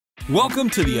Welcome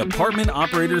to the Apartment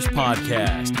Operators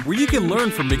Podcast, where you can learn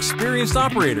from experienced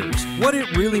operators what it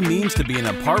really means to be an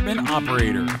apartment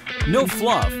operator. No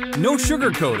fluff, no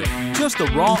sugarcoating, just the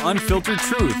raw, unfiltered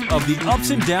truth of the ups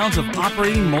and downs of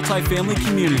operating multifamily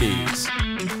communities.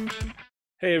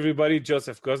 Hey everybody,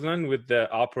 Joseph Guzman with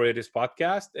the Operators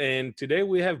Podcast, and today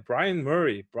we have Brian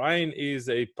Murray. Brian is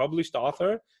a published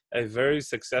author, a very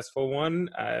successful one.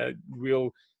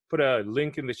 We'll put a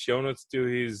link in the show notes to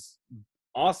his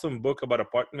awesome book about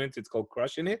apartments. It's called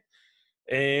Crushing It.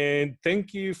 And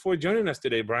thank you for joining us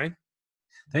today, Brian.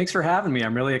 Thanks for having me.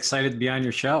 I'm really excited to be on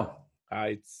your show.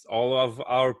 It's all of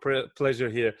our pleasure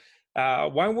here.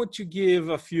 Why don't you give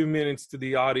a few minutes to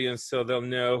the audience so they'll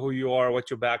know who you are, what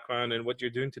your background, and what you're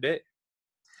doing today?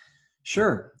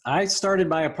 Sure. I started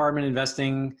my apartment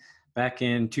investing back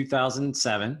in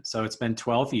 2007, so it's been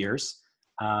 12 years.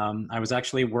 I was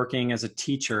actually working as a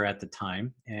teacher at the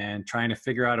time and trying to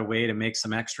figure out a way to make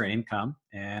some extra income.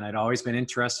 And I'd always been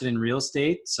interested in real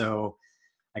estate. So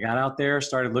I got out there,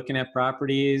 started looking at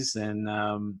properties, and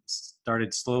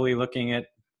started slowly looking at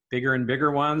bigger and bigger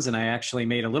ones. And I actually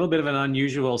made a little bit of an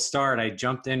unusual start. I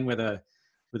jumped in with a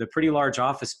pretty large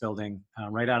office building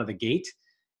right out of the gate.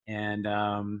 And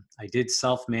I did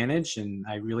self-manage, and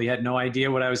I really had no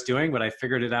idea what I was doing, but I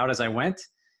figured it out as I went.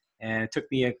 And it took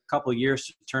me a couple of years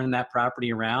to turn that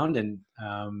property around. And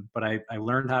but I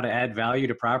learned how to add value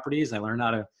to properties. I learned how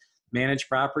to manage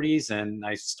properties, and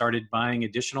I started buying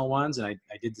additional ones. And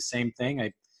I did the same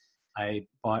thing. I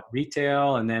bought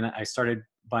retail, and then I started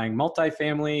buying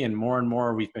multifamily, and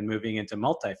more we've been moving into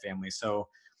multifamily. So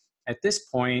at this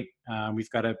point, we've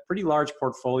got a pretty large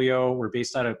portfolio. We're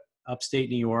based out of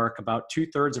upstate New York. About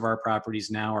 2/3 of our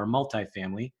properties now are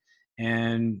multifamily.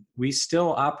 And we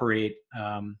still operate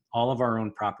all of our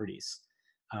own properties.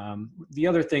 The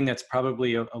other thing that's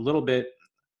probably a little bit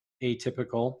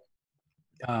atypical,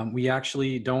 we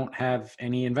actually don't have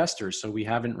any investors, so we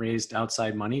haven't raised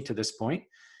outside money to this point.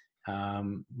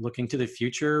 Looking to the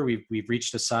future, we've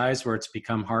reached a size where it's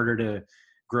become harder to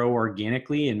grow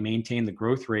organically and maintain the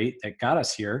growth rate that got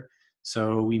us here.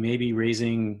 So we may be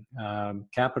raising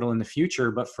capital in the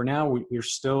future, but for now, we're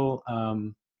still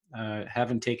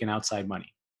haven't taken outside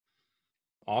money.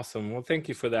 Awesome. Well, thank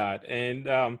you for that.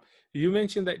 And you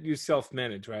mentioned that you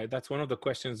self-manage, right? That's one of the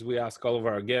questions we ask all of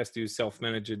our guests. Do you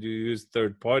self-manage or do you use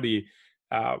third party?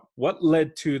 What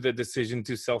led to the decision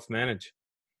to self-manage?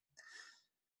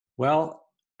 Well,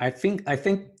 I think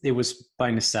it was by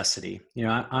necessity. You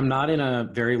know, I'm not in a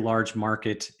very large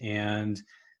market, and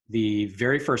the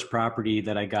very first property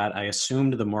that I got, I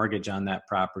assumed the mortgage on that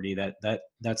property.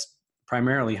 That's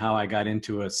primarily how I got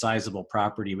into a sizable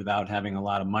property without having a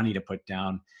lot of money to put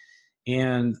down.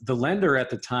 And the lender at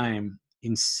the time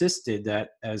insisted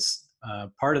that as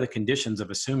part of the conditions of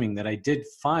assuming that I did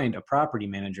find a property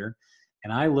manager,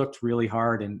 and I looked really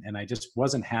hard and I just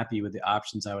wasn't happy with the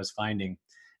options I was finding.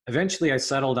 Eventually I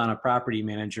settled on a property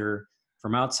manager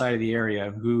from outside of the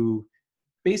area who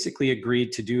basically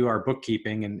agreed to do our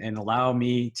bookkeeping and allow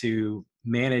me to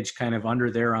manage kind of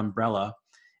under their umbrella.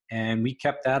 And we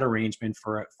kept that arrangement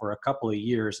for a couple of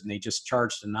years, and they just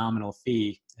charged a nominal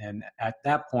fee. And at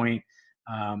that point,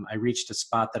 I reached a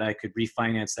spot that I could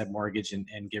refinance that mortgage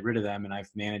and get rid of them, and I've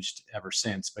managed ever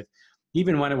since. But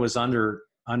even when it was under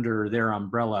their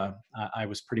umbrella, I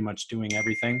was pretty much doing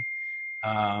everything.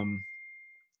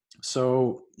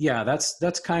 So yeah,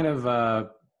 that's kind of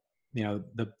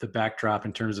the backdrop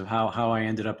in terms of how I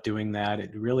ended up doing that.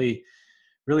 It really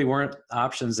weren't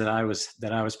options that I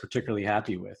was particularly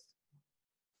happy with.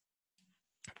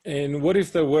 And what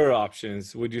if there were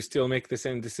options? Would you still make the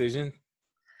same decision?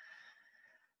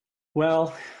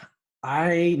 Well,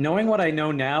 knowing what I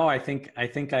know now, I think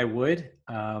I would.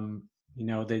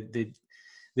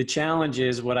 The challenge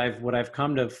is what I've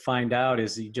come to find out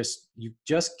is you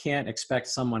just can't expect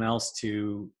someone else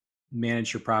to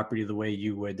manage your property the way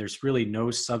you would. There's really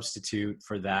no substitute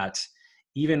for that.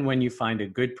 Even when you find a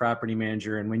good property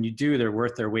manager, and when you do, they're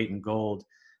worth their weight in gold.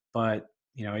 But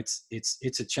you know,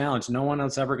 it's a challenge. No one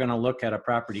else ever going to look at a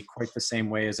property quite the same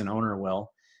way as an owner will.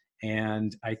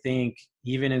 And I think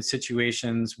even in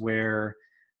situations where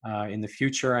in the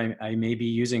future I may be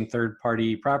using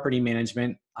third-party property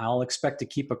management, I'll expect to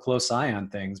keep a close eye on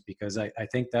things because I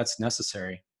think that's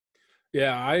necessary.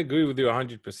 Yeah, I agree with you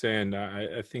 100%.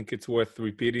 I think it's worth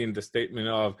repeating the statement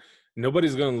of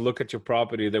nobody's going to look at your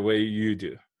property the way you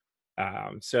do.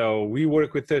 So we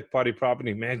work with third-party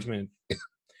property management,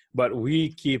 but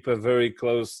we keep a very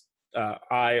close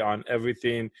eye on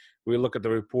everything. We look at the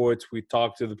reports. We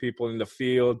talk to the people in the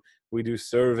field. We do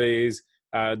surveys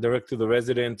direct to the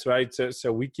residents, right?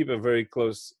 So we keep a very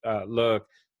close look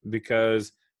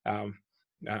because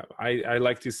I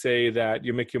like to say that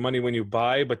you make your money when you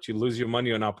buy, but you lose your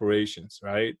money on operations,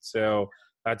 right? So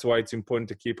that's why it's important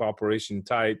to keep operation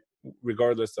tight,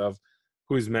 regardless of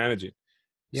who's managing.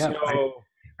 Yeah, So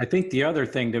I think the other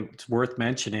thing that's worth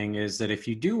mentioning is that if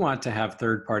you do want to have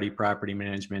third-party property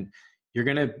management, you're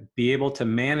going to be able to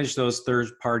manage those third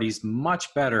parties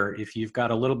much better if you've got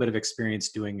a little bit of experience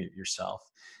doing it yourself.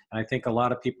 And I think a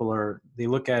lot of people they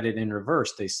look at it in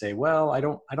reverse. They say, well, I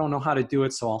don't know how to do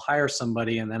it, so I'll hire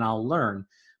somebody and then I'll learn.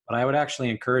 But I would actually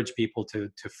encourage people to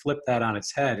flip that on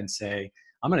its head and say,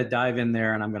 I'm going to dive in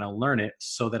there and I'm going to learn it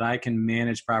so that I can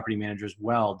manage property managers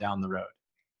well down the road.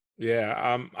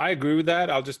 yeah, I agree with that.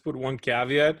 I'll just put one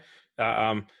caveat.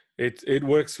 It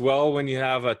works well when you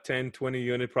have a 10, 20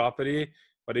 unit property,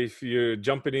 but if you're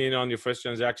jumping in on your first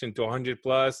transaction to 100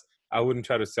 plus, I wouldn't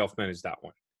try to self-manage that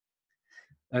one.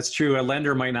 That's true. A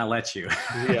lender might not let you.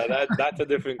 Yeah, that's a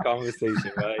different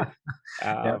conversation, right?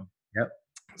 Yep. Um, Yep.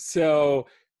 so,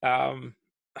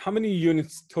 how many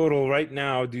units total right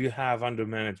now do you have under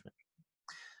management?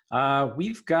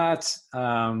 We've got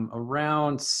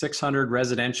around 600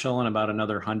 residential and about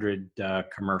another 100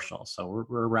 commercial. So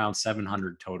we're around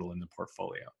 700 total in the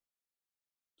portfolio.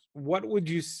 What would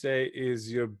you say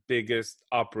is your biggest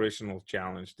operational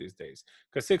challenge these days?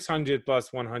 Because 600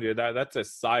 plus 100, that's a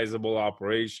sizable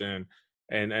operation.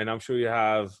 And I'm sure you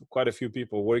have quite a few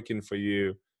people working for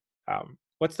you.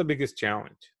 What's the biggest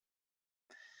challenge?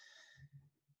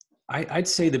 I'd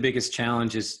say the biggest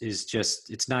challenge is just,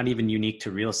 it's not even unique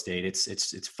to real estate.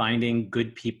 It's finding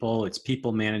good people. It's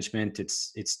people management.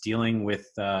 It's dealing with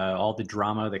all the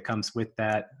drama that comes with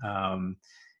that.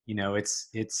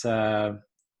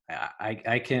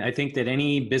 I think that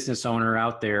any business owner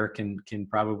out there can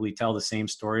probably tell the same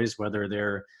stories, whether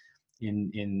they're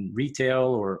in retail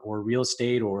or real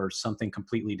estate or something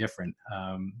completely different.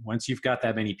 Once you've got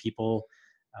that many people,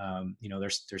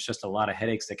 there's just a lot of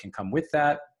headaches that can come with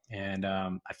that. And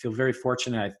I feel very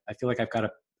fortunate. I feel like I've got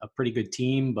a pretty good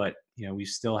team, but we've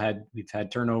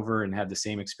had turnover and had the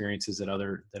same experiences that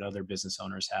other business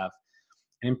owners have.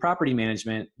 And in property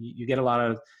management, you get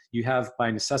you have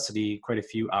by necessity quite a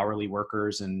few hourly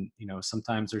workers, and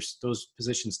sometimes those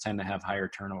positions tend to have higher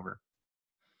turnover.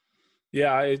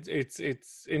 Yeah, it's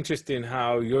interesting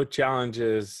how your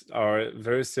challenges are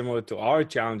very similar to our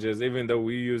challenges. Even though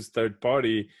we use third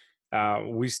party,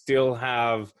 we still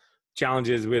have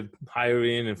challenges with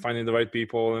hiring and finding the right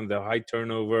people and the high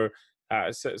turnover.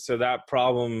 So that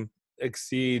problem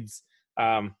exceeds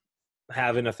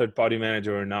having a third party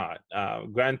manager or not.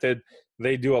 Granted,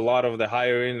 they do a lot of the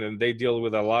hiring and they deal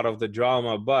with a lot of the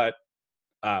drama, but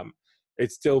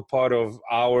it's still part of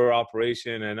our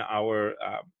operation and our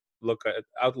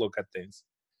outlook at things.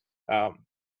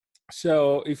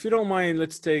 So if you don't mind,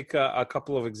 let's take a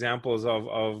couple of examples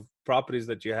of properties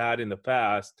that you had in the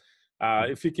past.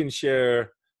 If you can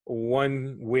share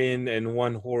one win and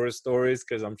one horror stories,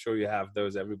 because I'm sure you have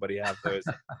those. Everybody have those.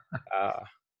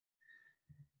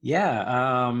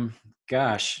 Yeah.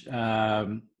 Gosh.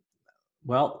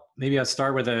 Well, maybe I'll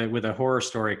start with a horror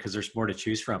story because there's more to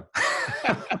choose from.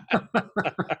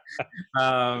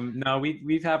 No,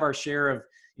 we've have our share of,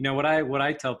 what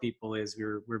I tell people is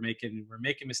we're making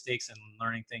mistakes and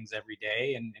learning things every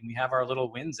day, and we have our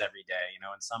little wins every day,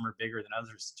 and some are bigger than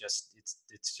others.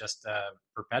 It's just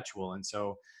perpetual. And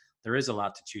so there is a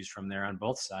lot to choose from there on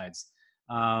both sides.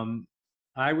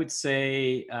 I would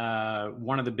say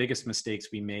one of the biggest mistakes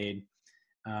we made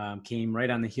came right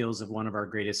on the heels of one of our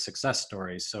greatest success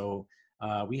stories. So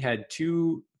we had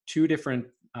two different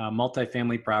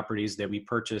multifamily properties that we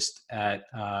purchased at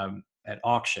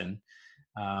auction,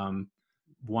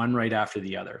 one right after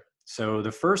the other. So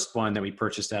the first one that we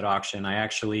purchased at auction, I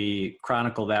actually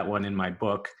chronicle that one in my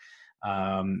book,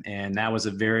 and that was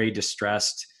a very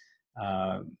distressed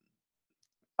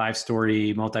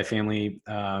 5-story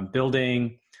multifamily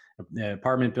building. The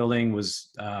apartment building was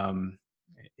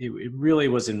it really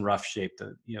was in rough shape.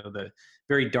 The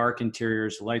very dark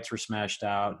interiors, the lights were smashed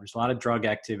out. There's a lot of drug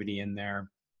activity in there.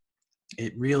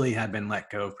 It really had been let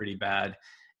go pretty bad.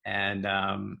 And,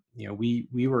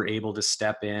 we were able to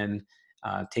step in,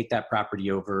 take that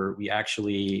property over. We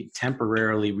actually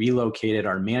temporarily relocated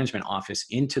our management office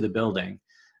into the building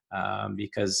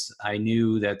because I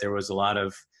knew that there was a lot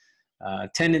of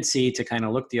tendency to kind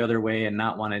of look the other way and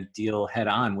not want to deal head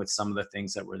on with some of the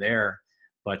things that were there.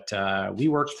 But we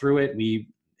worked through it. We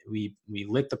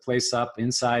lit the place up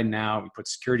inside and out. We put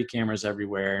security cameras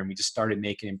everywhere, and we just started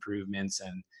making improvements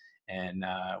and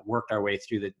worked our way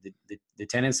through the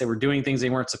tenants that were doing things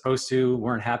they weren't supposed to,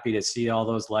 weren't happy to see all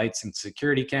those lights and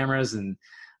security cameras, and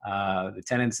the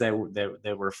tenants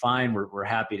that were fine were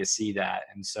happy to see that.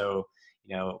 And so,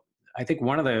 I think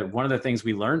one of the things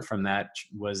we learned from that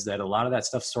was that a lot of that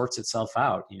stuff sorts itself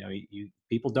out. You know,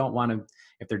 people don't want to,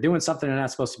 if they're doing something they're not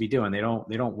supposed to be doing, they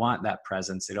don't want that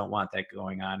presence. They don't want that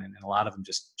going on. And a lot of them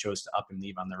just chose to up and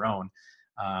leave on their own.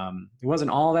 It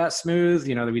wasn't all that smooth,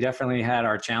 you know, that we definitely had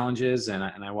our challenges, and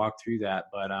I walked through that,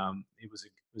 but it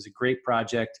was a great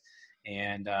project.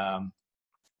 And,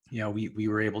 you know, we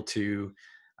were able to,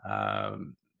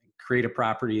 create a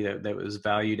property that was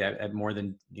valued at more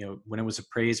than, you know, when it was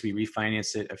appraised, we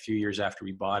refinanced it a few years after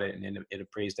we bought it, and it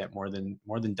appraised at more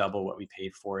than double what we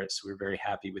paid for it. So we were very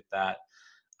happy with that.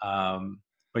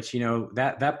 But you know,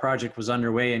 that project was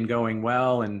underway and going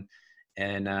well, and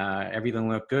everything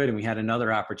looked good. And we had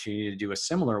another opportunity to do a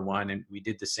similar one, and we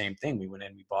did the same thing. We went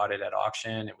in, we bought it at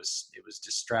auction. It was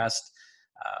distressed.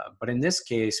 But in this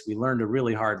case, we learned a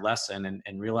really hard lesson,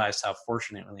 and realized how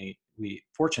fortunate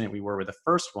we were with the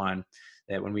first one,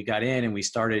 that when we got in and we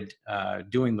started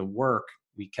doing the work,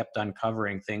 we kept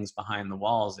uncovering things behind the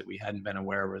walls that we hadn't been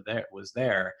aware was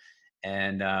there.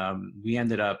 And we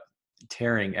ended up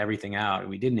tearing everything out.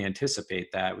 We didn't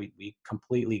anticipate that. We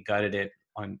completely gutted it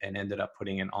and ended up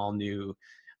putting in all new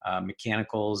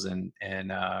mechanicals, and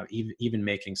even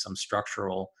making some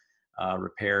structural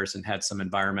repairs, and had some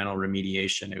environmental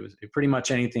remediation. It was pretty much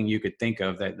anything you could think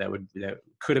of that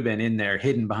could have been in there,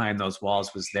 hidden behind those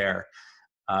walls, was there.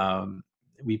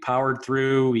 We powered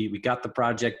through. We got the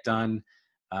project done,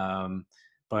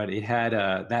 but it had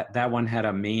that one had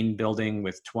a main building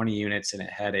with 20 units, and it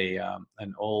had it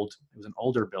was an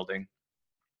older building,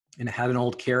 and it had an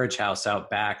old carriage house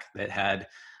out back that had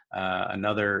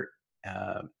another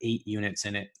 8 units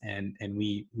in it, and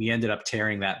we ended up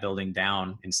tearing that building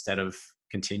down instead of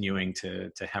continuing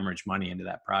to hemorrhage money into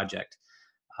that project.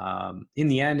 In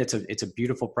the end, it's a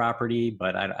beautiful property,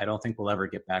 but I don't think we'll ever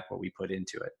get back what we put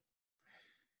into it.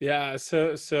 Yeah,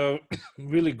 so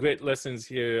really great lessons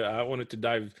here. I wanted to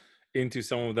dive into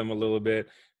some of them a little bit.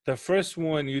 The first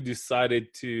one, you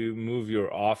decided to move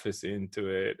your office into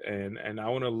it, and I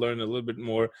want to learn a little bit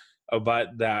more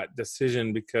about that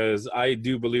decision, because I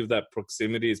do believe that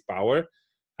proximity is power.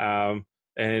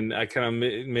 And I kind of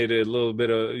made it a little bit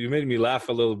of, you made me laugh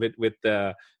a little bit with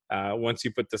the, once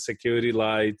you put the security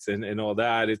lights and all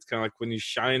that, it's kind of like when you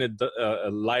shine a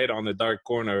light on the dark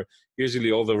corner,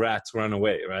 usually all the rats run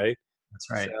away, right?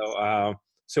 That's right.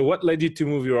 So what led you to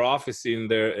move your office in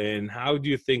there, and how do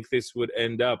you think this would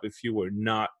end up if you were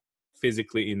not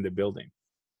physically in the building?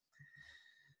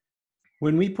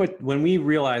 When we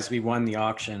realized we won the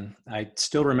auction, I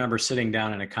still remember sitting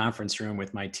down in a conference room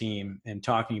with my team and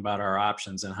talking about our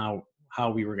options and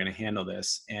how we were going to handle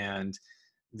this. And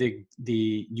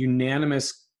the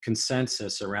unanimous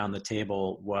consensus around the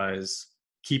table was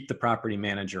keep the property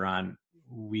manager on.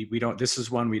 This is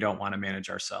one we don't want to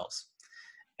manage ourselves.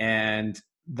 And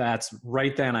that's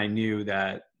right then I knew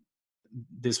that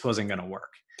this wasn't going to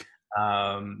work.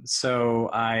 So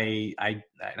I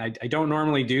don't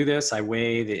normally do this. I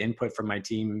weigh the input from my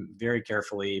team very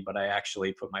carefully, but I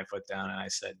actually put my foot down and I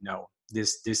said, no,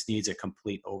 this needs a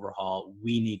complete overhaul.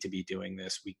 We need to be doing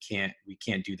this. We can't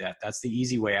do that. That's the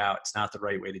easy way out. It's not the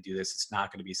right way to do this. It's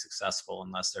not going to be successful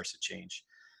unless there's a change.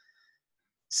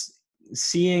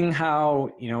 Seeing how,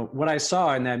 what I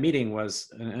saw in that meeting was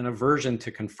an aversion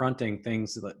to confronting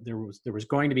things. That there was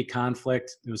going to be conflict.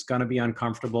 It was going to be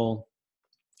uncomfortable.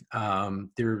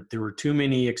 There were too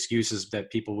many excuses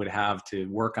that people would have to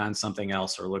work on something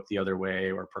else or look the other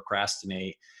way or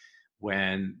procrastinate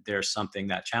when there's something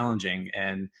that challenging.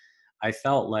 And I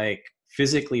felt like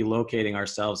physically locating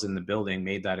ourselves in the building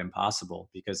made that impossible,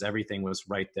 because everything was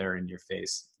right there in your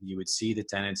face. You would see the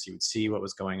tenants, you would see what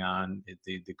was going on.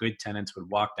 The good tenants would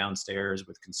walk downstairs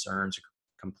with concerns or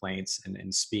complaints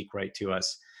and speak right to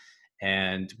us.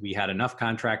 And we had enough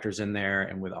contractors in there,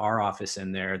 and with our office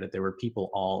in there, that there were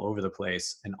people all over the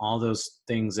place, and all those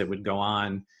things that would go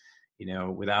on,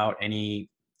 without any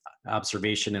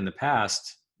observation in the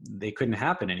past, they couldn't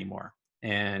happen anymore.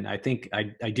 And I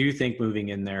do think moving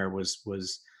in there was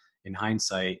in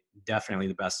hindsight, definitely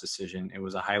the best decision. It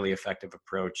was a highly effective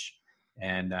approach,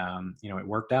 and it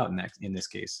worked out in this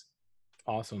case.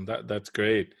 Awesome. That's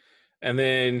great. And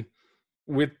then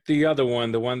with the other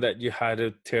one, the one that you had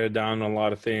to tear down a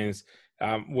lot of things,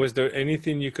 was there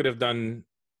anything you could have done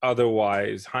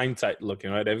otherwise? Hindsight looking,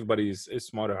 right? Everybody is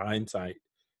smarter hindsight.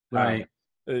 Right.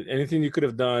 Anything you could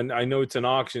have done? I know it's an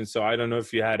auction, so I don't know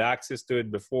if you had access to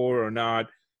it before or not.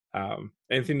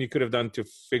 Anything you could have done to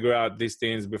figure out these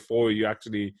things before you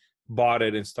actually bought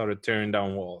it and started tearing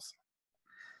down walls?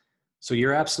 So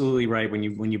you're absolutely right. When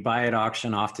you buy at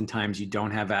auction, oftentimes you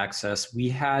don't have access. We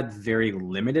had very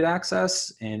limited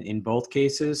access, and in both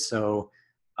cases. So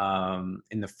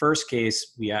In the first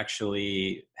case, we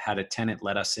actually had a tenant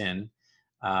let us in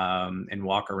and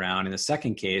walk around. In the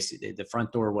second case, the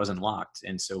front door wasn't locked.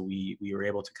 And so we were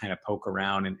able to kind of poke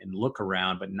around and look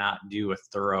around, but not do a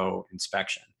thorough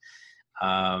inspection.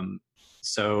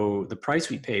 So the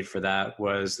price we paid for that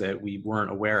was that we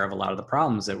weren't aware of a lot of the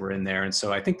problems that were in there. And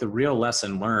so I think the real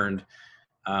lesson learned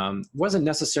wasn't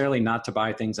necessarily not to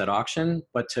buy things at auction,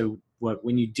 but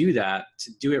when you do that,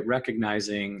 to do it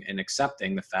recognizing and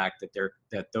accepting the fact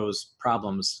that those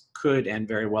problems could and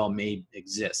very well may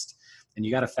exist. And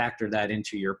you got to factor that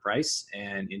into your price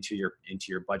and into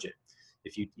your budget.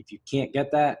 If you can't get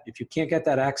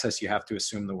that access, you have to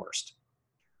assume the worst.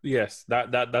 Yes,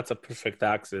 that's a perfect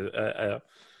access.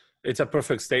 It's a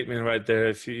perfect statement right there.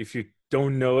 If you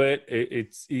don't know it,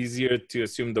 it's easier to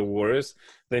assume the worst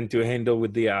than to handle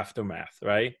with the aftermath,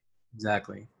 right?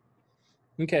 Exactly.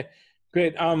 Okay,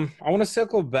 great. I want to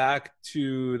circle back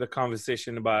to the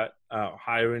conversation about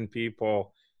hiring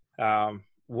people.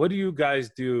 What do you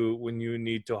guys do when you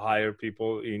need to hire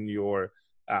people in your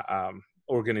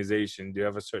organization? Do you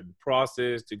have a certain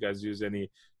process? Do you guys use any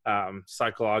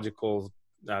psychological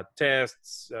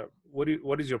tests?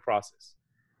 What is your process?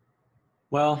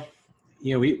 Well,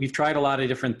 we've tried a lot of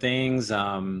different things.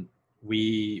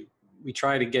 We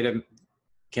try to get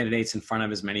candidates in front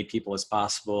of as many people as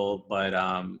possible. But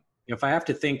if I have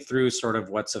to think through sort of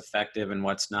what's effective and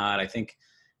what's not, I think,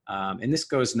 and this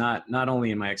goes not only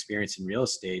in my experience in real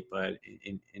estate, but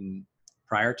in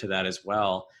prior to that as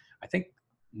well. I think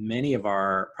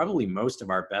probably most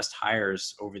of our best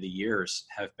hires over the years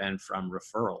have been from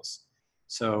referrals.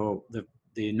 So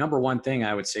the number one thing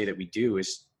I would say that we do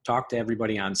is talk to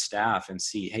everybody on staff and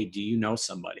see, hey, do you know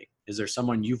somebody? Is there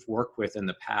someone you've worked with in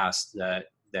the past that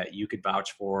you could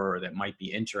vouch for or that might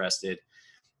be interested?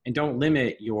 And don't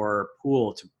limit your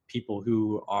pool to people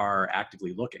who are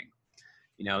actively looking.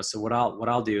 So what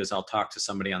I'll do is I'll talk to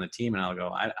somebody on the team and I'll go,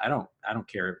 I don't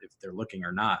care if they're looking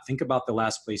or not. Think about the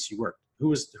last place you worked.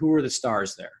 Who were the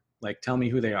stars there? Like, tell me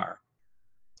who they are.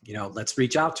 Let's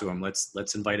reach out to them.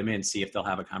 Let's invite them in, see if they'll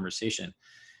have a conversation.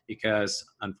 Because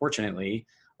unfortunately,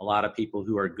 a lot of people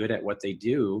who are good at what they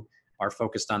do are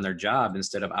focused on their job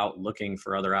instead of out looking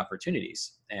for other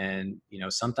opportunities. And,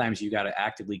 sometimes you got to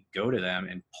actively go to them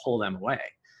and pull them away.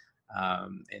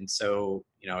 And so,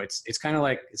 it's kind of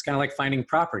like finding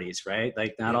properties, right?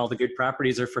 Like, not all the good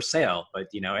properties are for sale, but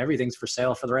everything's for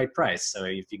sale for the right price. So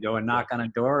if you go and knock on a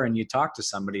door and you talk to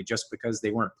somebody just because they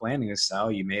weren't planning to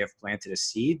sell, you may have planted a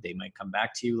seed. They might come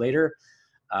back to you later,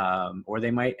 or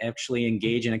they might actually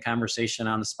engage in a conversation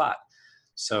on the spot.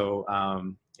 So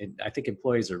I think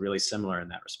employees are really similar in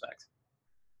that respect.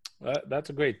 That's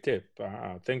a great tip.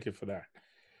 Thank you for that.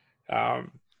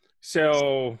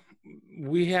 So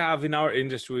we have in our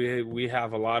industry, we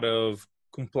have a lot of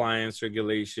compliance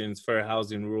regulations, fair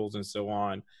housing rules, and so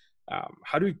on.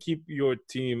 How do you keep your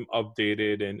team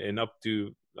updated and up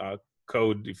to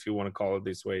code, if you want to call it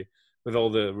this way, with all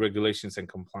the regulations and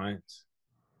compliance?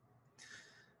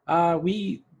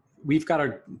 We've got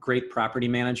a great property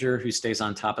manager who stays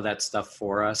on top of that stuff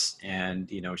for us. And,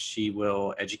 she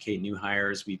will educate new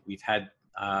hires. We've had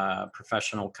a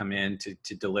professional come in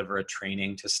to deliver a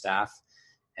training to staff.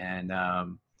 And,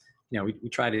 we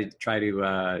try to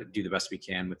do the best we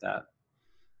can with that.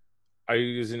 Are you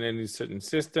using any certain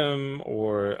system,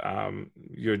 or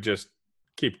you're just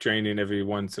keep training every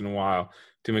once in a while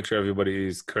to make sure everybody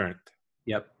is current?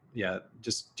 Yep. Yeah.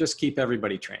 Just keep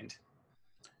everybody trained.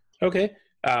 Okay.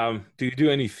 Do you do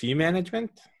any fee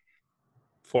management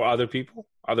for other people,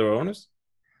 other owners?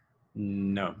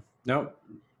 No.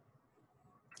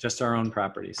 Just our own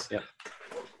properties. Yep.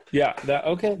 Yeah.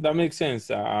 That makes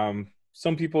sense.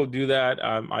 Some people do that.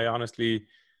 I honestly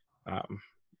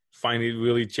find it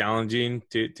really challenging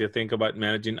to think about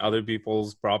managing other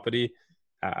people's property.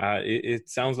 It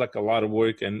sounds like a lot of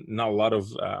work and not a lot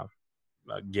of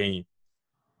gain.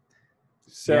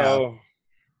 So,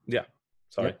 yeah.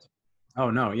 Sorry. Yep. Oh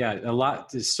no, yeah, a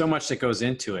lot. There's so much that goes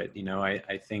into it.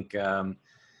 I think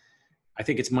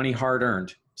it's money hard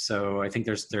earned. So I think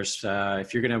there's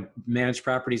if you're going to manage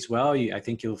properties well, I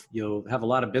think you'll have a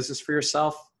lot of business for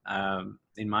yourself.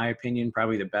 In my opinion,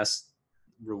 probably the best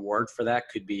reward for that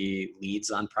could be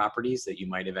leads on properties that you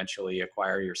might eventually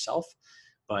acquire yourself.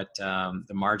 But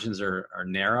the margins are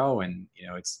narrow, and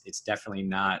it's definitely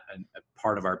not a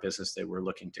part of our business that we're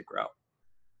looking to grow.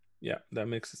 Yeah, that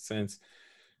makes sense.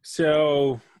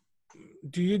 So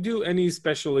do you do any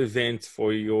special events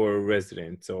for your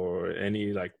residents, or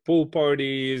any like pool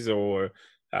parties, or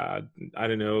I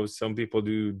don't know, some people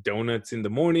do donuts in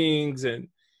the mornings, and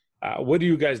what do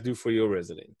you guys do for your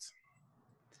residents?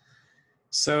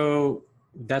 So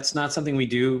That's not something we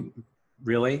do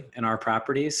really in our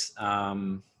properties. I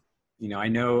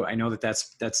know that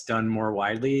that's done more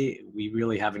widely. We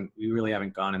really haven't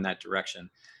gone in that direction.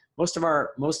 Most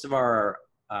of our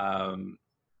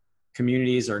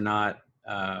communities are not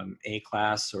A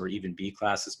class or even B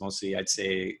class. It's mostly, I'd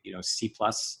say, C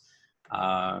plus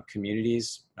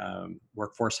communities,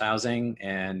 workforce housing,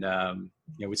 and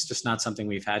it's just not something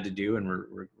we've had to do, and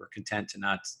we're content to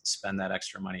not spend that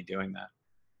extra money doing that.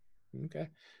 Okay.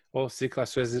 Well,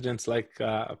 C-class residents like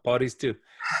parties too.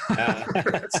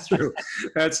 That's true.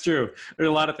 That's true. There are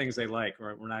a lot of things they like.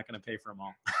 We're not going to pay for them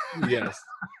all. Yes.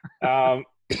 Um,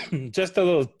 just a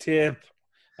little tip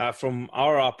from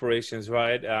our operations,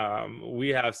 right? We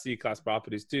have C-class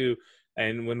properties too.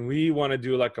 And when we want to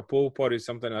do like a pool party,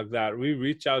 something like that, we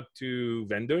reach out to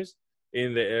vendors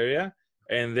in the area,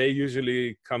 and they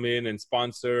usually come in and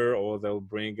sponsor, or they'll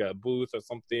bring a booth or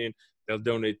something. They'll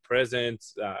donate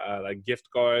presents, like gift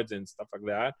cards and stuff like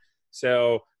that.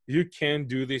 So you can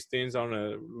do these things on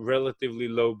a relatively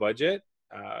low budget,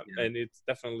 and it's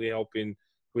definitely helping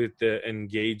with the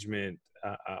engagement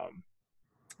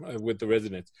with the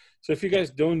residents. So if you guys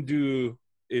don't do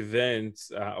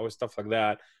events or stuff like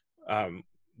that,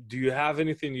 do you have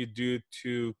anything you do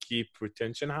to keep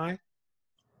retention high?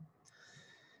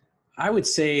 I would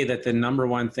say that the number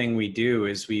one thing we do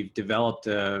is we've developed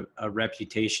a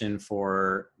reputation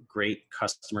for great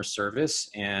customer service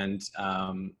and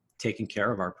taking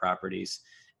care of our properties.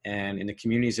 And in the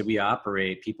communities that we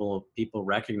operate, people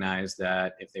recognize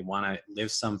that if they want to live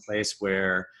someplace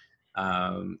where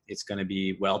it's going to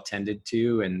be well tended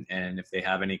to, and if they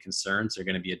have any concerns, they're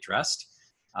going to be addressed.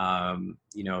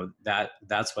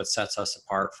 That's what sets us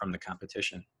apart from the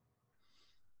competition.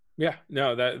 Yeah,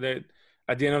 no, that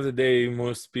at the end of the day,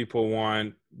 most people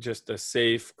want just a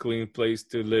safe, clean place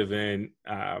to live in,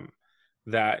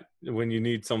 that when you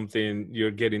need something,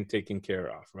 you're getting taken care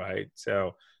of, right?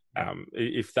 So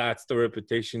if that's the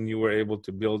reputation you were able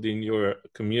to build in your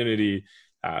community,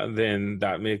 then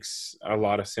that makes a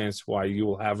lot of sense why you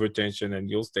will have retention and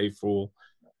you'll stay full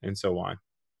and so on.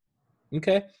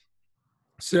 Okay.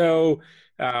 So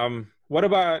what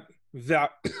about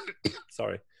that?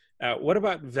 Sorry. What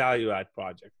about value add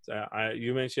projects?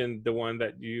 You mentioned the one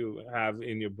that you have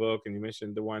in your book, and you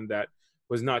mentioned the one that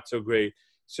was not so great.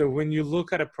 So when you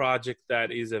look at a project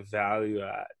that is a value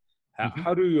add,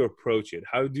 how do you approach it?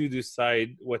 How do you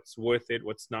decide what's worth it,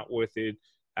 what's not worth it,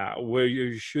 where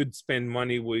you should spend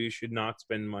money, where you should not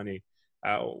spend money?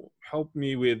 Help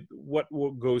me with what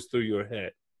goes through your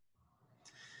head.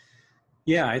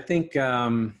 Yeah, I think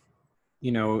a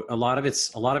lot of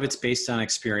it's based on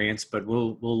experience, but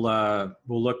we'll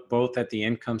look both at the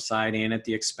income side and at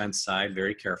the expense side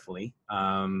very carefully.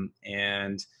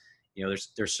 And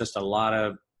there's just a lot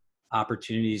of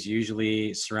opportunities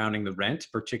usually surrounding the rent,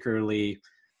 particularly.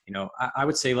 I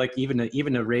would say, like, even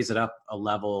to raise it up a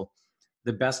level,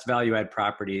 the best value add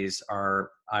properties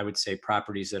are, I would say,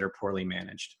 properties that are poorly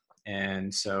managed.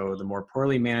 And so the more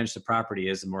poorly managed the property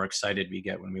is, the more excited we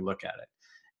get when we look at it.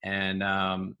 And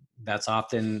that's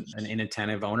often an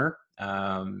inattentive owner.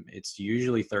 It's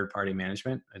usually third-party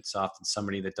management. It's often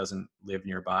somebody that doesn't live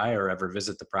nearby or ever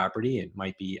visit the property. It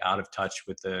might be out of touch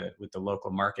with the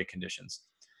local market conditions.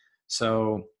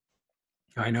 So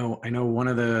I know one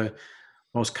of the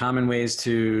most common ways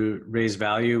to raise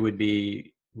value would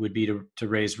be to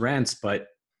raise rents, but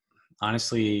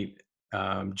honestly,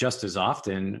 just as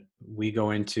often we go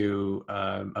into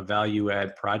a value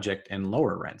add project and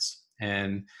lower rents.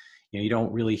 And you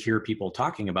don't really hear people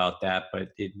talking about that, but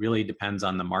it really depends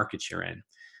on the market you're in.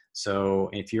 So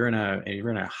if you're in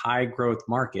a high growth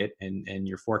market and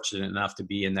you're fortunate enough to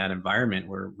be in that environment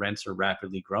where rents are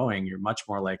rapidly growing, you're much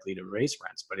more likely to raise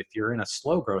rents. But if you're in a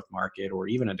slow growth market or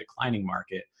even a declining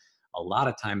market, a lot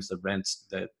of times the rents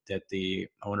that the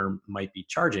owner might be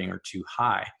charging are too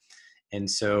high. And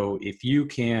so if you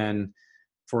can,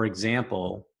 for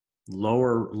example,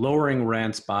 lowering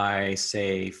rents by,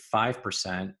 say,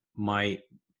 5% might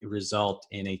result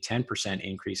in a 10%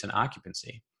 increase in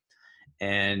occupancy.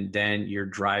 And then you're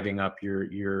driving up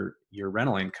your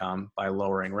rental income by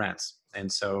lowering rents.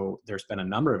 And so there's been a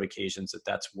number of occasions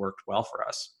that's worked well for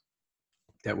us,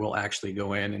 that we'll actually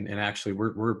go in and actually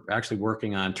we're actually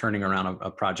working on turning around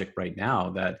a project right now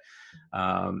that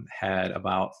had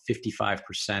about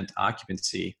 55%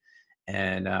 occupancy.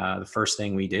 And the first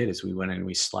thing we did is we went in and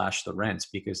we slashed the rents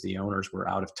because the owners were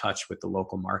out of touch with the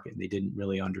local market. They didn't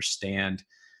really understand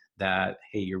that,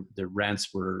 hey, the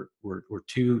rents were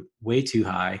way too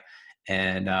high.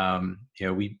 And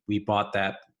we bought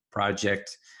that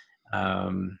project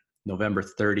November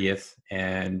 30th,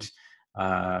 and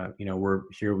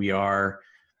we are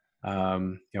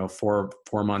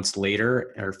 4 months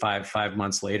later or five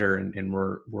months later, and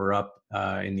we're up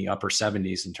in the upper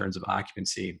 70s in terms of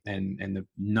occupancy. And the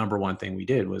number one thing we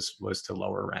did was to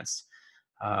lower rents.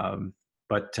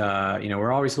 But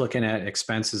we're always looking at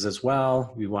expenses as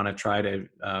well. We want to try to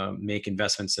make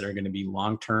investments that are going to be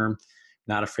long-term,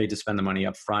 not afraid to spend the money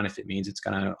up front if it means it's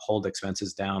going to hold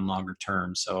expenses down longer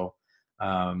term. So,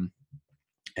 and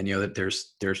that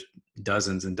there's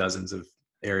dozens and dozens of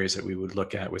areas that we would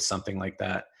look at with something like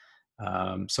that.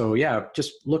 So yeah,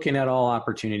 just looking at all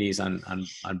opportunities on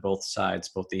both sides,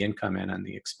 both the income and on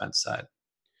the expense side.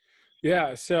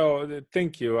 Yeah. So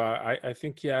thank you. I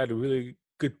think you had really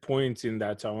good points in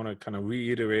that. So I want to kind of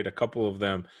reiterate a couple of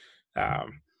them.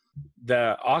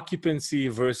 The occupancy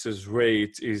versus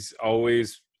rate is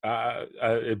always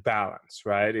a balance,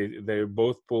 right? They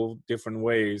both pull different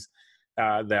ways.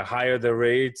 The higher the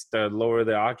rates, the lower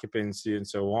the occupancy, and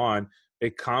so on. A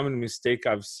common mistake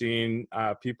I've seen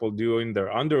people do in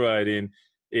their underwriting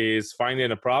is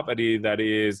finding a property that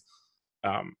is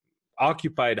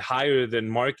occupied higher than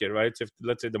market, right? So if,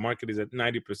 let's say the market is at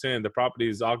 90%, the property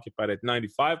is occupied at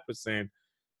 95%,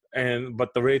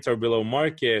 but the rates are below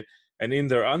market. And in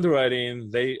their underwriting,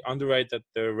 they underwrite that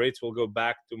the rates will go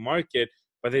back to market,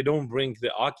 but they don't bring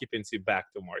the occupancy back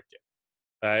to market,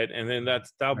 right? And then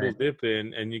that's double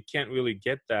dipping, and you can't really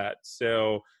get that.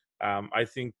 So I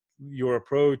think your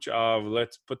approach of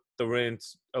let's put the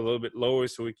rents a little bit lower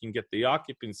so we can get the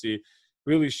occupancy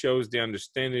really shows the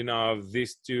understanding of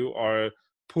these two are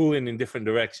pulling in different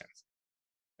directions.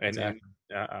 Exactly.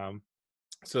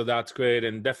 So that's great.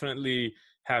 And definitely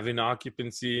having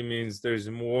occupancy means there's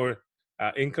more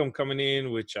income coming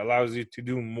in, which allows you to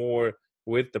do more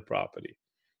with the property.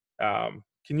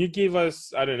 Can you give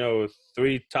us,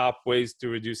 3 top ways to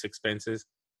reduce expenses?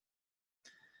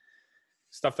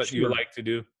 Stuff that you like to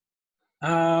do?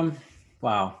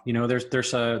 Wow.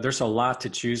 There's a lot to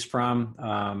choose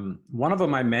from. One of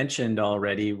them I mentioned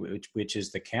already, which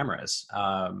is the cameras.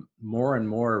 More and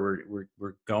more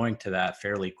we're going to that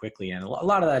fairly quickly. And a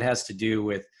lot of that has to do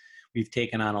with, we've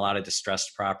taken on a lot of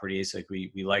distressed properties. Like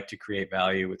we like to create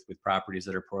value with properties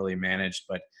that are poorly managed,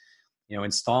 but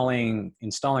installing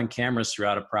cameras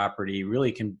throughout a property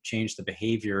really can change the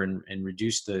behavior and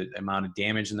reduce the amount of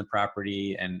damage in the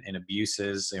property and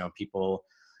abuses, people,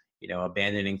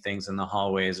 abandoning things in the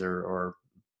hallways or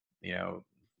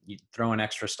throwing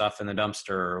extra stuff in the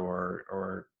dumpster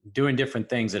or doing different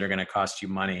things that are going to cost you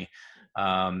money.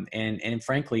 And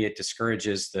frankly, it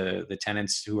discourages the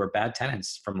tenants who are bad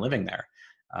tenants from living there.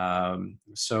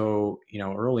 So,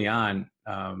 early on,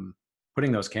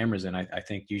 putting those cameras in, I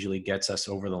think usually gets us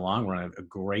over the long run a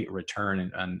great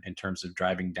return in terms of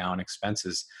driving down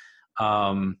expenses.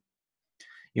 One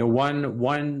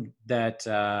that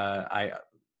I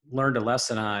learned a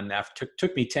lesson on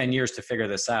took me 10 years to figure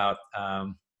this out.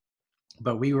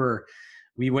 But we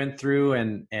went through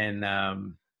and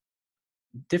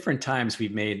different times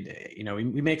we've made,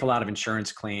 we make a lot of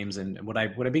insurance claims. And what I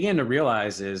began to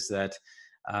realize is that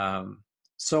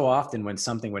so often when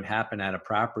something would happen at a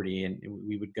property and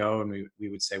we would go and we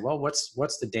would say, well,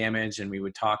 what's the damage? And we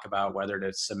would talk about whether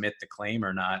to submit the claim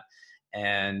or not.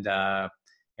 And I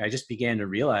just began to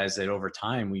realize that over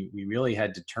time, we really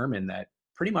had determined that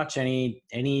pretty much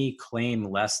any claim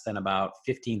less than about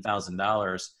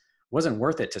 $15,000 wasn't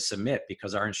worth it to submit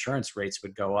because our insurance rates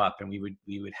would go up and we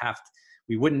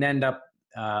wouldn't end up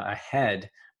ahead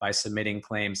by submitting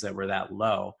claims that were that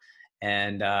low.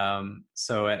 And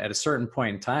so at a certain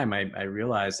point in time, I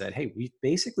realized that, hey, we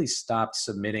basically stopped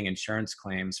submitting insurance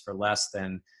claims for less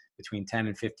than between $10,000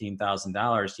 and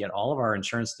 $15,000, yet all of our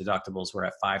insurance deductibles were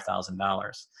at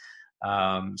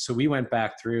 $5,000. So we went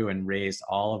back through and raised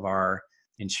all of our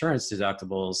insurance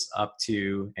deductibles up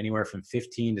to anywhere from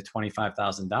 $15,000 to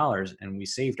 $25,000, and we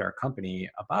saved our company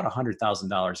about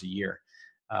 $100,000 a year.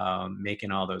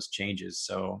 Making all those changes.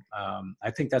 So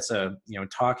I think that's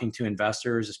talking to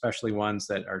investors, especially ones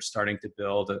that are starting to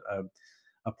build a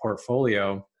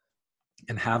portfolio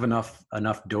and have enough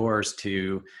doors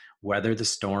to weather the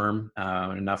storm,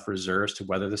 enough reserves to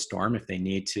weather the storm if they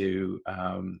need to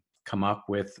come up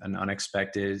with an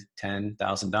unexpected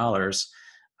 $10,000.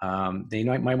 They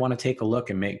might want to take a look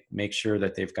and make sure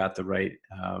that they've got the right,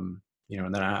 and they're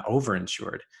not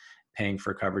overinsured, paying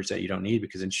for coverage that you don't need,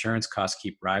 because insurance costs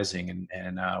keep rising.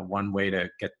 And one way to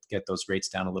get those rates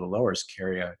down a little lower is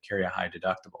carry a high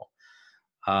deductible.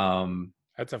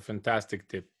 That's a fantastic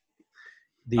tip.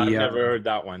 I've never heard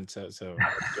that one. So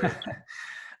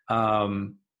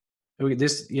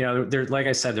this, there, like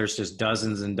I said, there's just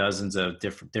dozens and dozens of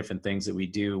different things that we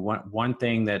do. One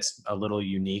thing that's a little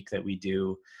unique that we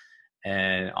do,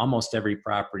 and almost every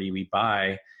property we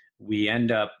buy, we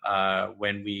end up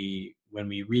when we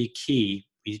rekey,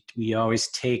 we always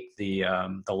take the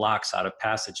locks out of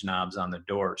passage knobs on the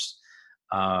doors.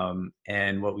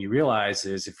 And what we realize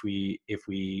is if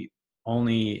we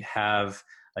only have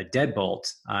a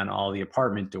deadbolt on all the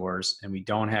apartment doors and we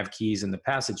don't have keys in the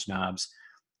passage knobs,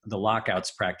 the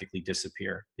lockouts practically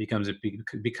disappear.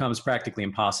 It becomes practically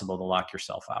impossible to lock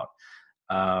yourself out.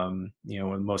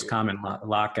 The most common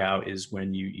lockout is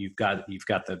when you've got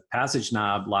the passage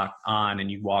knob locked on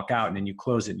and you walk out and then you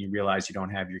close it and you realize you don't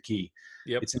have your key.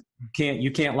 Yep.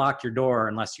 You can't lock your door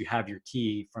unless you have your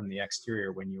key from the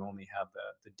exterior when you only have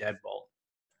the deadbolt.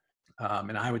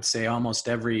 And I would say almost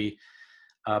every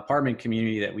apartment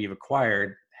community that we've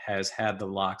acquired has had the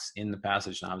locks in the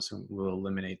passage knobs, so we'll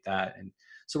eliminate that. And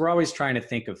so we're always trying to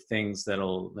think of things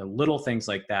little things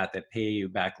like that pay you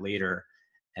back later.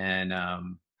 And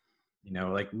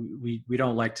like we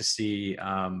don't like to see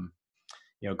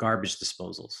garbage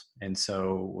disposals. And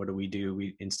so what do?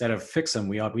 We instead of fix them,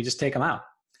 we just take them out,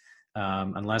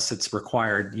 unless it's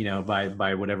required,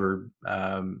 by whatever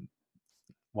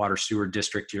water sewer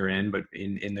district you're in. But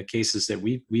in the cases that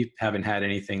we haven't had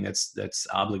anything that's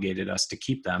obligated us to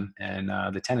keep them, and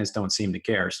the tenants don't seem to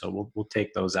care, so we'll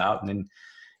take those out. And then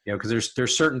because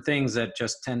there's certain things that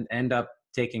just end up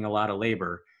taking a lot of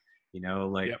labor,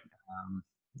 like yep.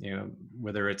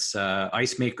 Whether it's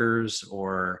ice makers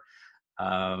or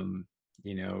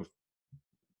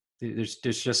there's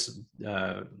just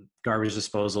garbage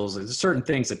disposals. There's certain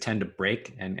things that tend to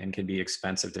break and can be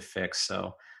expensive to fix.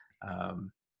 So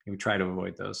we try to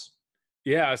avoid those.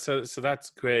 Yeah, so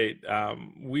that's great.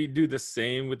 We do the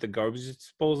same with the garbage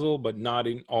disposal, but not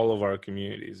in all of our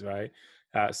communities, right?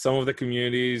 Some of the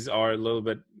communities are a little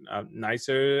bit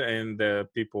nicer, and the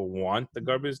people want the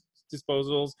garbage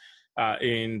disposals.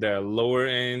 In the lower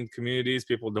end communities,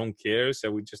 people don't care,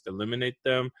 so we just eliminate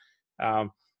them.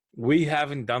 We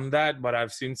haven't done that, but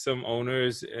I've seen some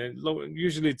owners,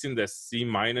 usually it's in the C-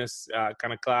 kind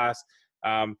of class.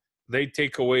 They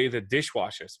take away the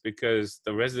dishwashers because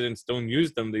the residents don't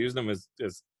use them. They use them as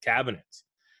cabinets.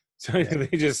 So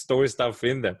they just store stuff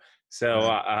in them.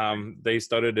 So they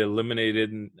started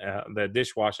eliminating the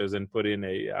dishwashers and put in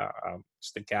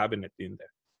just a cabinet in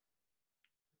there.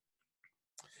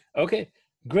 Okay,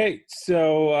 great.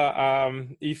 So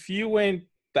if you went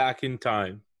back in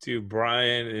time to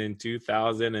Brian in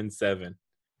 2007,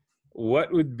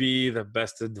 what would be the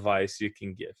best advice you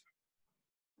can give?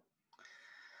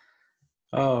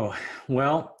 Oh,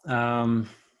 well, I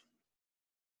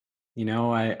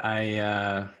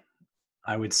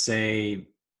would say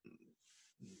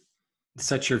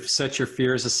set your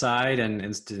fears aside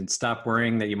and stop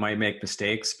worrying that you might make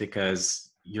mistakes, because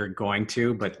you're going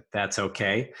to, but that's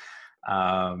okay.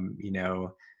 What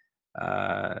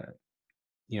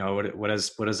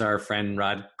does our friend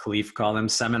Rod Khleif call them?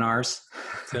 Seminars.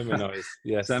 Seminars,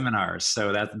 yes. Seminars.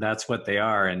 So that's what they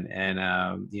are. And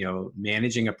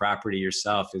managing a property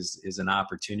yourself is an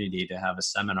opportunity to have a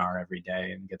seminar every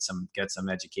day and get some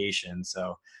education.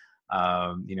 So,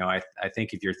 I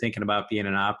think if you're thinking about being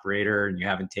an operator and you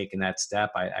haven't taken that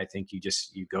step, I think you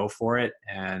go for it.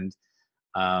 And,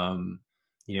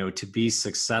 to be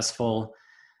successful,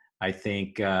 I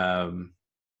think I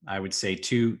would say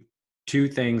two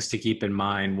things to keep in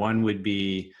mind. One would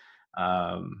be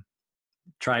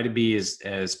try to be as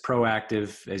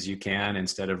proactive as you can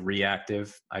instead of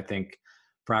reactive. I think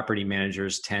property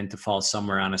managers tend to fall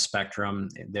somewhere on a spectrum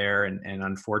there, and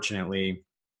unfortunately,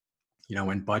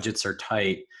 when budgets are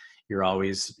tight,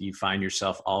 you find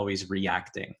yourself always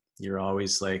reacting. You're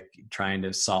always like trying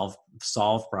to solve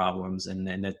problems, and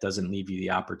then that doesn't leave you the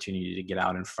opportunity to get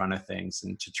out in front of things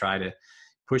and to try to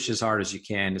push as hard as you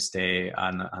can to stay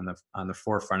on the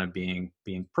forefront of being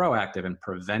proactive and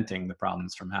preventing the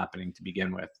problems from happening to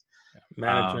begin with.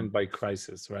 Management by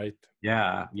crisis, right?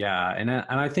 Yeah. And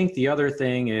I think the other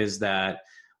thing is that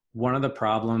one of the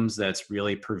problems that's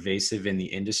really pervasive in the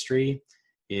industry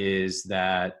is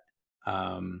that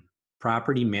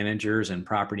property managers and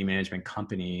property management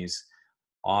companies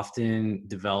often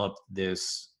develop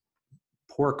this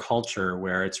poor culture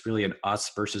where it's really an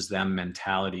us versus them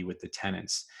mentality with the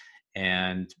tenants.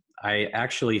 And I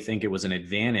actually think it was an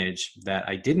advantage that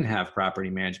I didn't have property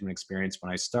management experience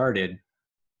when I started.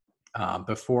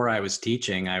 Before I was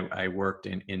teaching, I worked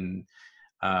in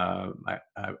a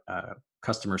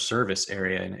customer service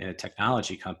area in a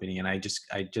technology company, and I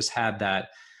just had that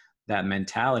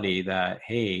mentality that,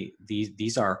 hey,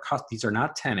 these are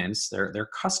not tenants, they're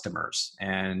customers,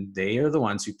 and they are the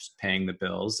ones who's paying the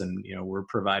bills, and we're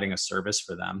providing a service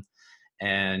for them,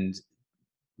 and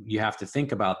you have to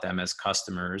think about them as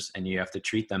customers and you have to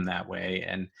treat them that way.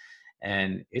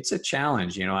 And it's a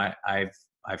challenge.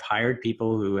 I've hired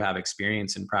people who have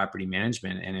experience in property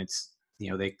management, and it's,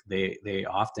 they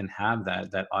often have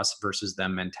that us versus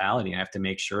them mentality. I have to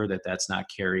make sure that that's not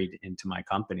carried into my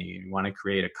company. You want to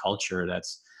create a culture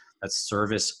that's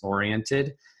service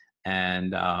oriented,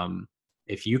 and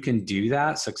if you can do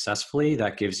that successfully,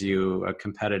 that gives you a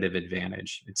competitive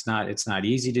advantage. It's not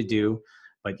easy to do,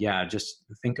 but yeah, just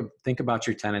think about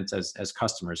your tenants as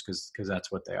customers, because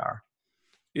that's what they are.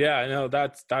 Yeah, I know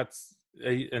that's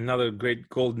another great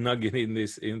gold nugget in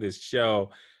this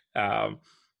show. Um,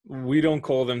 we don't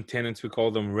call them tenants; we call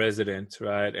them residents,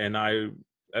 right? And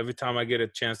every time I get a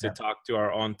chance to talk to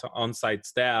our on-site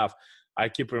staff, I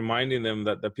keep reminding them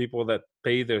that the people that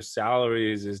pay their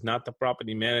salaries is not the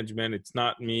property management, it's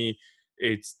not me,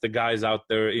 it's the guys out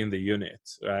there in the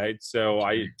units, right? So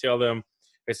I tell them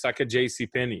it's like a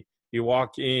JC Penney. You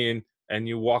walk in and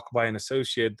you walk by an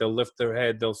associate, they'll lift their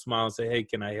head, they'll smile and say, "Hey,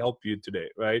 can I help you today?"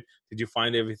 Right? Did you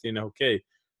find everything okay?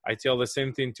 I tell the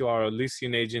same thing to our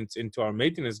leasing agents and to our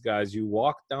maintenance guys. You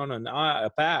walk down a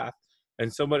path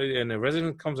and a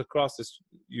resident comes across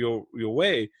your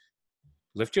way,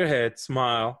 lift your head,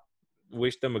 smile,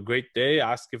 wish them a great day,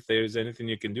 ask if there's anything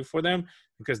you can do for them,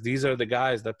 because these are the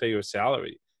guys that pay your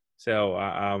salary.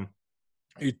 So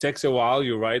it takes a while.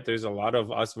 You're right. There's a lot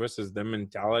of us versus them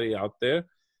mentality out there.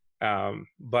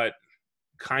 But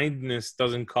kindness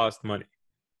doesn't cost money.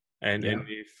 And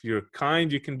if you're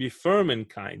kind, you can be firm and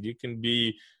kind. You can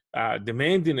be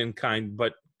demanding and kind,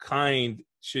 but kind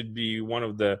should be one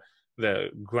of the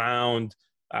ground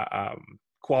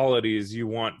qualities you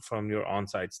want from your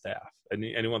on-site staff and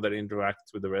anyone that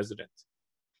interacts with the residents.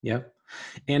 Yeah.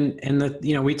 And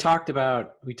we talked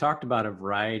about a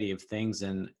variety of things,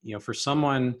 and, for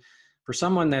someone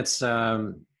that's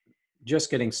just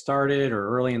getting started or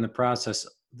early in the process,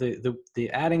 the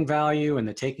adding value and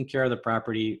the taking care of the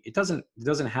property, it doesn't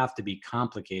have to be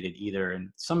complicated either. And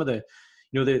some of the,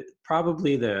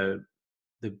 probably the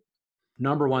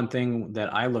number one thing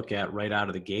that I look at right out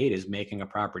of the gate is making a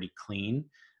property clean,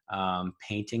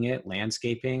 painting it,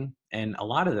 landscaping. And a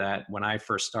lot of that, when I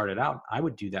first started out, I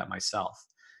would do that myself.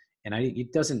 And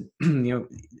it doesn't,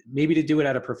 maybe to do it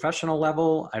at a professional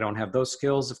level, I don't have those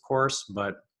skills, of course,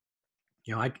 but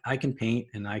I can paint,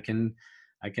 and I can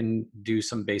do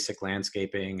some basic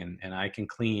landscaping, and I can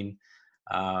clean.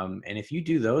 And if you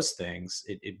do those things,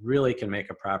 it really can make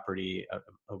a property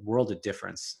a world of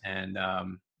difference. And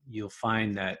you'll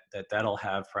find that'll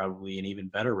have probably an even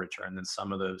better return than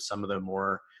some of the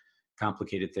more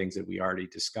complicated things that we already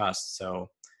discussed. So,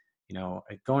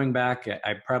 going back,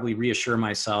 I probably reassure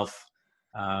myself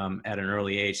at an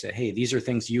early age that, hey, these are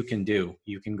things you can do.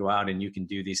 You can go out and you can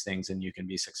do these things, and you can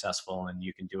be successful, and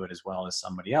you can do it as well as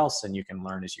somebody else, and you can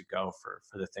learn as you go for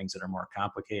the things that are more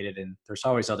complicated. And there's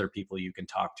always other people you can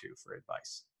talk to for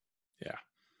advice. Yeah.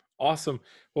 Awesome.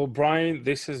 Well, Brian,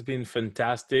 this has been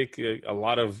fantastic. A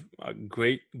lot of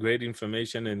great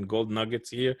information and gold nuggets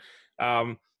here.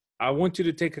 I want you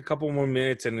to take a couple more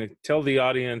minutes and tell the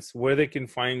audience where they can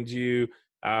find you,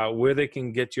 where they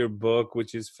can get your book,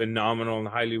 which is phenomenal and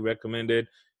highly recommended.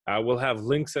 We'll have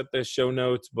links at the show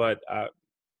notes, but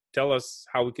tell us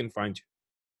how we can find you.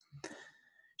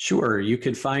 Sure. You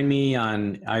could find me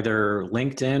on either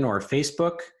LinkedIn or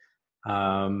Facebook.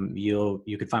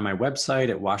 You could find my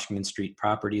website at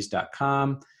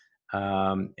WashingtonStreetProperties.com.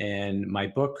 And my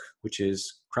book, which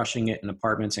is Crushing It in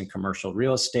Apartments and Commercial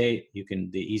Real Estate. The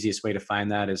easiest way to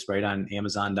find that is right on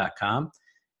Amazon.com.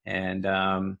 And,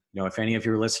 if any of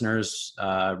your listeners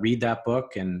read that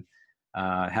book and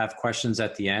have questions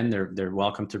at the end, they're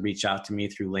welcome to reach out to me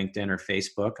through LinkedIn or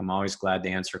Facebook. I'm always glad to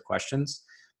answer questions.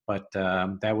 But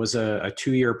that was a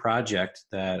 2-year project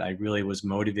that I really was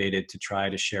motivated to try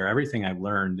to share everything I've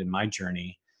learned in my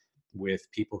journey with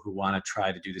people who want to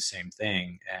try to do the same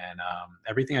thing. And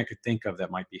everything I could think of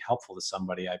that might be helpful to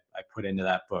somebody, I put into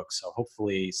that book. So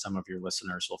hopefully some of your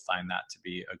listeners will find that to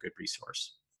be a good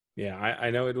resource. Yeah, I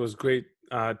know it was great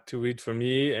to read for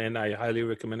me, and I highly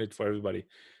recommend it for everybody.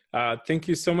 Thank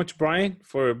you so much, Brian,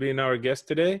 for being our guest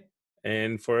today.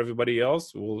 And for everybody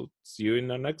else, we'll see you in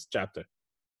the next chapter.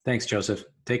 Thanks, Joseph.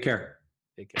 Take care.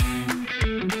 Take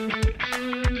care.